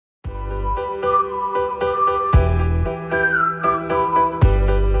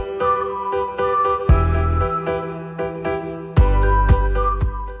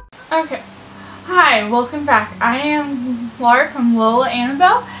Hi, welcome back. I am Laura from Lola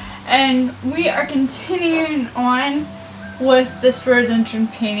Annabelle, and we are continuing on with this rhododendron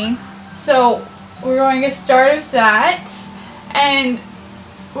painting. So we're going to get started with that, and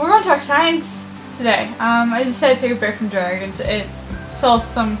we're going to talk science today. I decided to take a break from dragons. It saw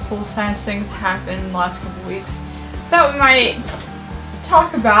some cool science things happen in the last couple weeks that we might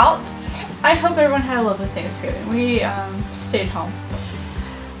talk about. I hope everyone had a lovely Thanksgiving. We stayed home.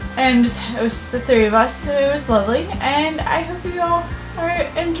 And it was the three of us, so it was lovely, and I hope you all are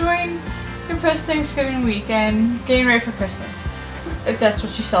enjoying your post-Thanksgiving week and getting ready for Christmas, if that's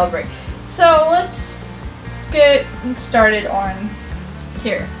what you celebrate. So let's get started on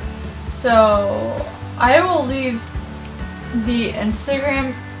here. So I will leave the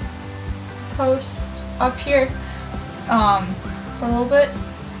Instagram post up here for a little bit,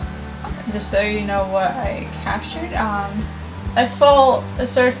 just so you know what I captured. I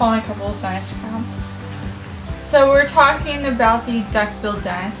started following a couple of science accounts. So we're talking about the duck-billed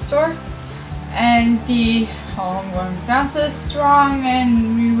dinosaur and the, I'm going to pronounce this wrong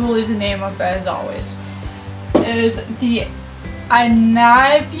and we will leave the name up as always, is the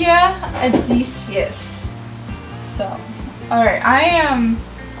Inabia odysseus. So, alright, I am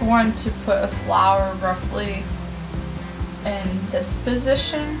going to put a flower roughly in this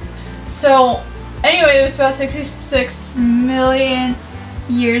position. So, anyway, it was about 66 million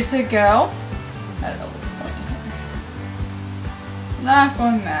years ago. Not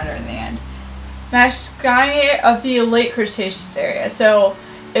going to matter in the end. Mascania of the late Cretaceous area. So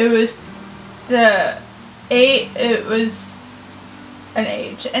it was an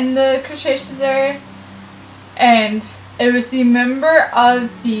age in the Cretaceous area, and it was the member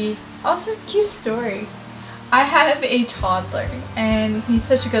of the, also cute story. I have a toddler and he's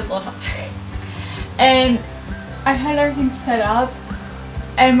such a good little helper. And I had everything set up,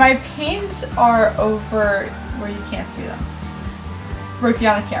 and my paints are over where you can't see them, right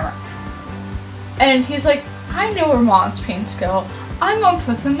behind the camera. And he's like, I know where Mom's paints go, I'm gonna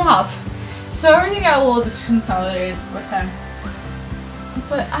put them up. So everything got a little discombobulated with him.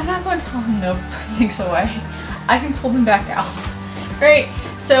 But I'm not going to tell him no to put things away. I can pull them back out. Right?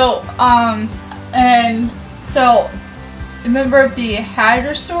 So, and so, a member of the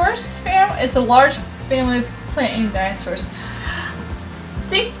Hadrosaurus family. It's a large family of plant-eating dinosaurs.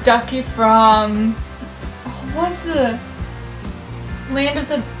 Think Ducky from, what's the Land of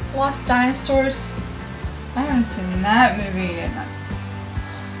the Lost Dinosaurs? I haven't seen that movie in a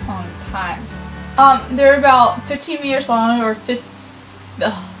long time. They're about 15 meters long, or 50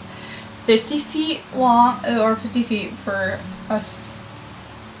 feet long, or 50 feet for us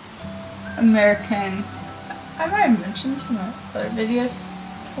American. I might have mentioned this in my other videos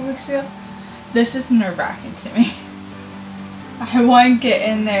a couple weeks ago. This is nerve-wracking to me. I want to get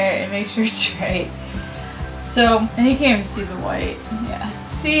in there and make sure it's right. So, and you can't even see the white. Yeah,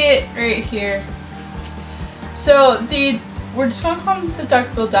 see it right here. So we're just gonna call them the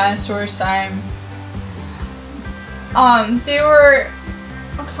duck-billed dinosaurs. They were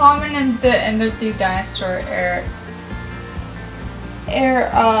common in the end of the dinosaur era.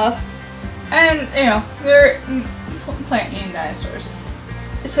 And, you know, they're plant-eating dinosaurs.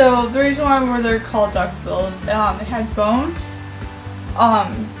 So, the reason why they're called duck-billed, they had bones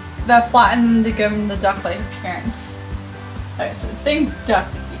that flattened to give them the duck-like appearance. Okay, so think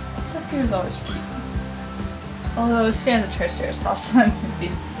Ducky. Ducky was always cute. Although I was a fan of the Triceratops in that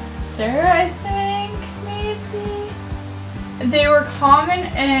movie. Sarah, I think, maybe? They were common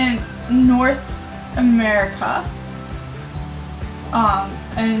in North America.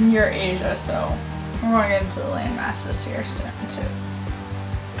 And Eurasia, so we're going to get into the land masses here soon too.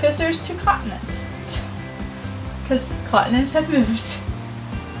 Because there's two continents. Because continents have moved.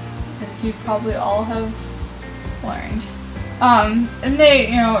 As you probably all have learned. And they,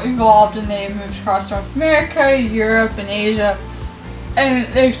 you know, evolved and they moved across North America, Europe, and Asia. And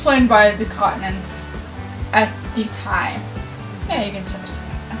they're explained by the continents at the time. Yeah, you can start saying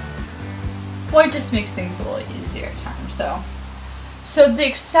that. Well, it just makes things a little easier at times, so. So the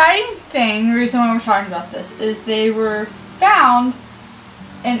exciting thing, the reason why we're talking about this, is they were found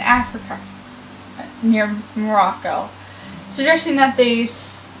in Africa, near Morocco, suggesting that they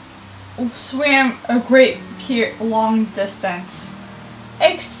swam a great long distance.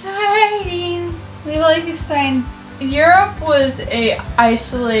 Exciting! We like exciting. Europe was a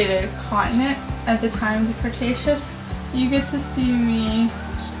isolated continent at the time of the Cretaceous. You get to see me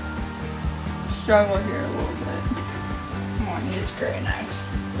struggle here a little bit. I want to use gray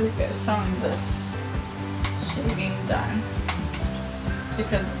next to get some of this shading done,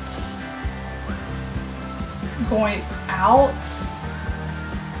 because it's going out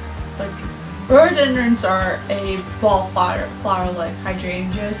like rhododendrons are a ball flower like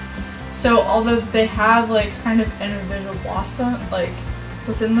hydrangeas. So although they have like kind of individual blossom like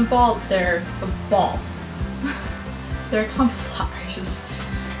within the ball, they're a ball. They're a clump of flowers,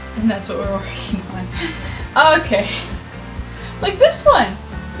 and that's what we're working on. Okay, like this one.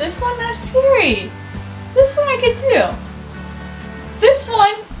 This one, that's scary. This one I could do. This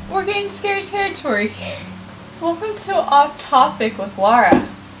one, we're getting scary territory here. Welcome to Off Topic with Laura.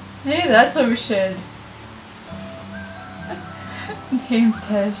 Maybe that's what we should name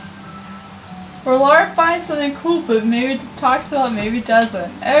this. Where Laura finds something cool, but maybe talks about it, maybe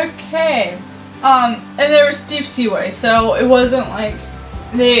doesn't. Okay. And there was deep seaway, so it wasn't like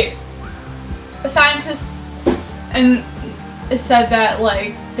scientists and it said that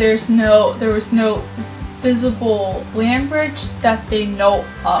like there was no visible land bridge that they know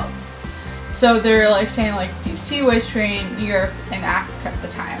of. So they're like saying like deep seaways between Europe and Africa at the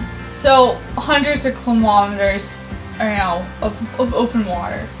time. So hundreds of kilometers, of open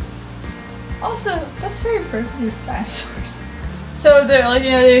water. Also, that's very brave of these dinosaurs. So they're like,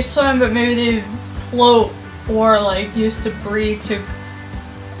 they swim, but maybe they float or like use debris to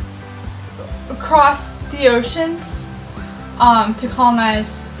cross the oceans to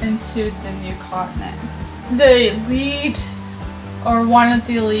colonize into the new continent. The lead, or one of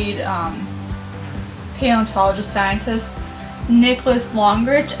the lead paleontologist scientists, Nicholas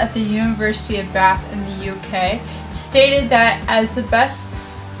Longridge at the University of Bath in the UK, stated that as the best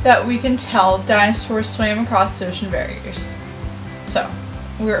that we can tell, dinosaurs swam across ocean barriers. So,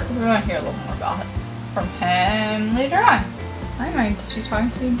 we're going to hear a little more about it from him later on. I might just be talking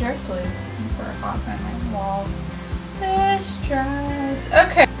to him directly for a hot minute while this dries.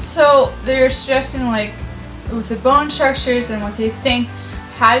 Okay, so they're suggesting like with the bone structures and what they think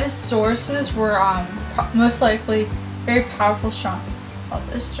hadisauruses were most likely very powerful, strong. Oh,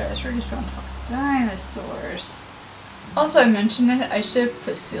 this dries. We're just going to talk dinosaurs. Also, I mentioned it. I should have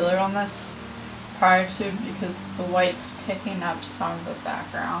put sealer on this prior to because the white's picking up some of the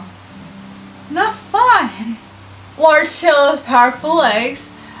background. Not fun! Large tail with powerful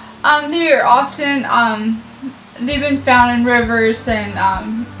legs. They are often, they've been found in rivers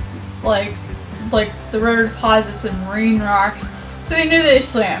and, like the river deposits and marine rocks. So they knew they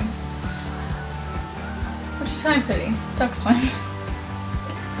swam. Which is kind of pretty. Duck swim.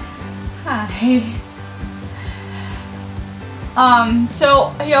 Hi. So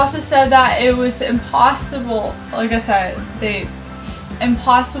he also said that it was impossible, like I said,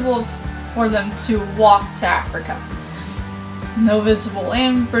 impossible for them to walk to Africa. No visible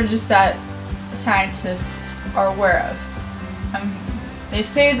land bridges that scientists are aware of. They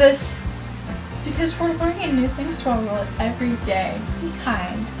say this because we're learning new things about the world every day. Be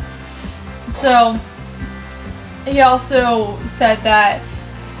kind. So he also said that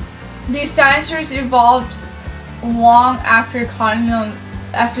these dinosaurs evolved long after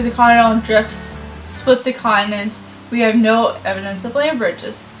the continental drifts split the continents. We have no evidence of land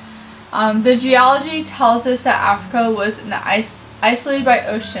bridges. The geology tells us that Africa was isolated by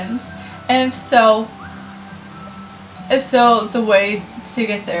oceans, and if so, the way to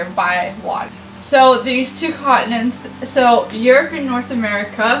get there by water. So these two continents, so Europe and North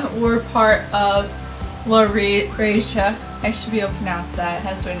America, were part of Laurasia. I should be able to pronounce that. It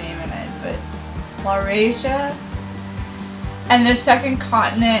has their name in it, but Laurasia. And the second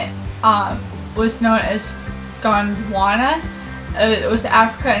continent was known as Gondwana. It was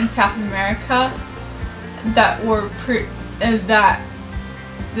Africa and South America that were that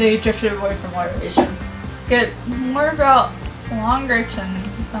they drifted away from Laurasia. Get more about Longridge and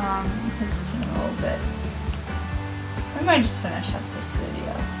his team a little bit. I might just finish up this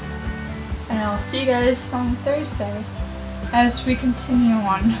video, and I'll see you guys on Thursday as we continue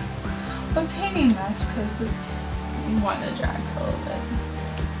on with painting this because it's wanting to dry a little bit.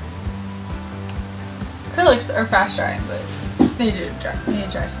 Acrylics are fast drying, but they do need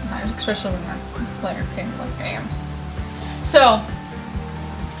to dry sometimes, especially when they're layer paint like I am. So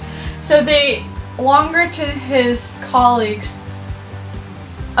they Longridge and his colleagues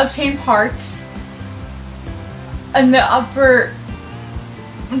obtained parts in the upper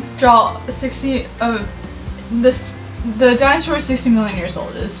jaw 60 of this. The dinosaur was 60 million years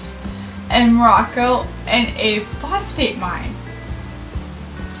old. Is in Morocco and a phosphate mine.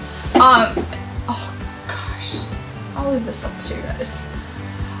 Oh gosh, I'll leave this up to you guys.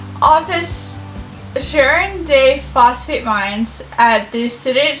 Office Sharon Day phosphate mines at the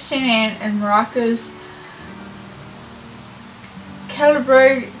city of Shannon in Morocco's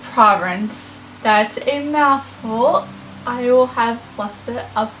Calabria province. That's a mouthful. I will have left it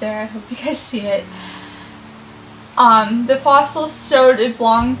up there. I hope you guys see it. The fossils showed it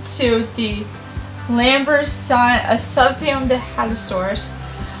belonged to the Lambersine, a subfamily of the Dinosaurs,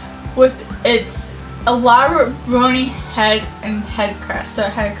 with its elaborate bony head and head crest. So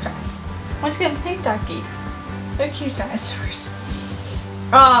head crest. Once again, think ducky. They're cute dinosaurs.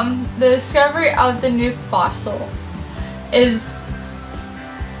 The discovery of the new fossil is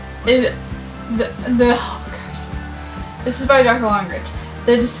oh gosh. This is by Dr. Longridge.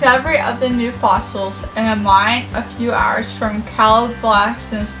 The discovery of the new fossils in a mine a few hours from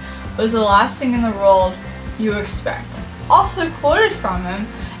Calabasas was the last thing in the world you expect. Also quoted from him,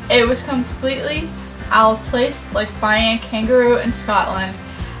 it was completely out of place, like finding a kangaroo in Scotland.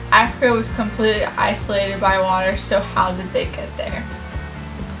 Africa was completely isolated by water, so how did they get there?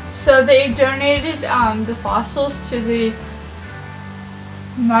 So they donated the fossils to the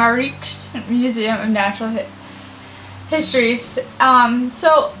Marich Museum of Natural Histories.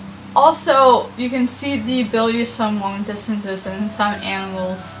 So also you can see the ability to swim long distances in some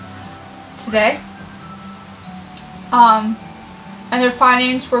animals today. And their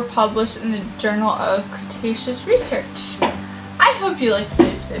findings were published in the Journal of Cretaceous Research. I hope you liked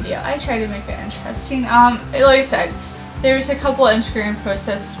today's video. I tried to make it interesting. Like I said, there's a couple of Instagram posts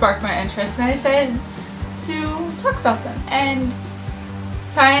that sparked my interest, and I decided to talk about them. And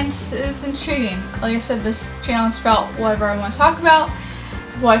science is intriguing. Like I said, this channel is about whatever I want to talk about,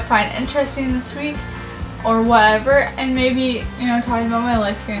 what I find interesting this week, or whatever, and maybe, you know, talking about my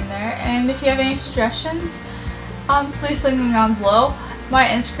life here and there. And if you have any suggestions, please leave them down below. My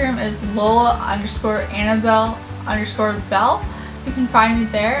Instagram is Lola_Annabelle_Bell. You can find me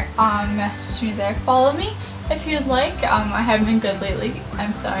there, message me there, follow me if you'd like. I haven't been good lately,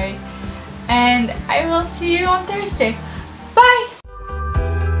 I'm sorry. And I will see you on Thursday. Bye!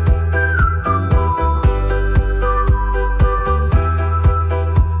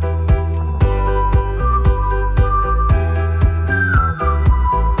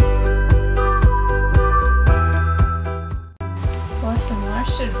 I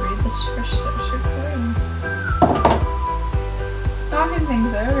should read this first recording. Knocking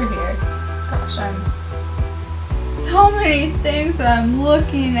things over here. Gosh, so many things that I'm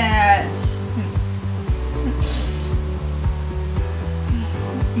looking at.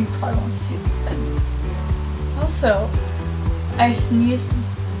 You probably won't see them. Also, I sneezed.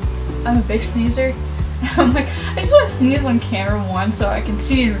 I'm a big sneezer. I'm like, I just want to sneeze on camera once so I can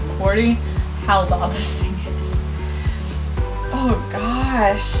see in recording how loud this thing is. Oh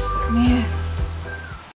gosh, man.